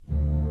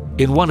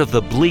In one of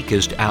the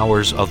bleakest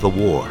hours of the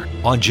war,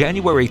 on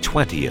January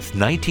 20th,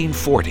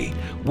 1940,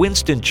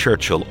 Winston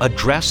Churchill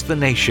addressed the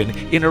nation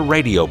in a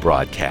radio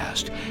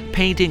broadcast,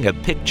 painting a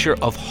picture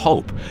of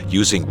hope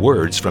using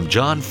words from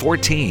John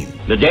 14.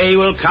 The day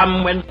will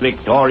come when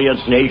victorious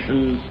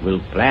nations will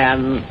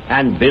plan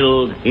and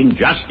build in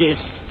justice,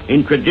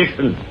 in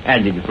tradition,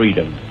 and in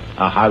freedom,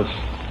 a house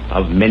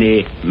of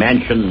many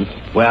mansions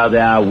where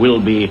there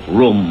will be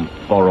room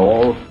for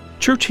all.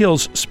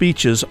 Churchill's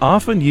speeches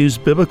often use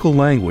biblical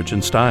language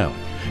and style.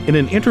 In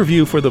an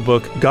interview for the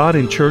book God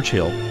in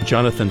Churchill,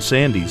 Jonathan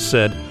Sandys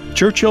said,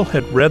 Churchill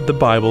had read the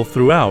Bible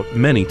throughout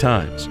many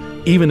times.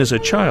 Even as a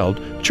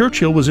child,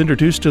 Churchill was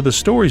introduced to the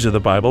stories of the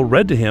Bible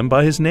read to him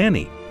by his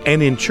nanny.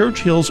 And in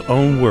Churchill's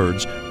own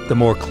words, the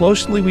more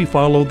closely we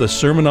follow the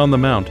Sermon on the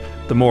Mount,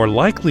 the more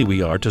likely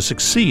we are to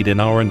succeed in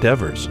our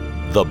endeavors.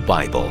 The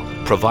Bible,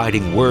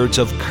 providing words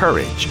of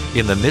courage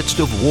in the midst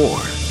of war.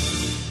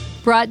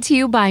 Brought to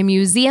you by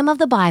Museum of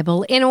the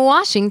Bible in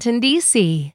Washington, D.C.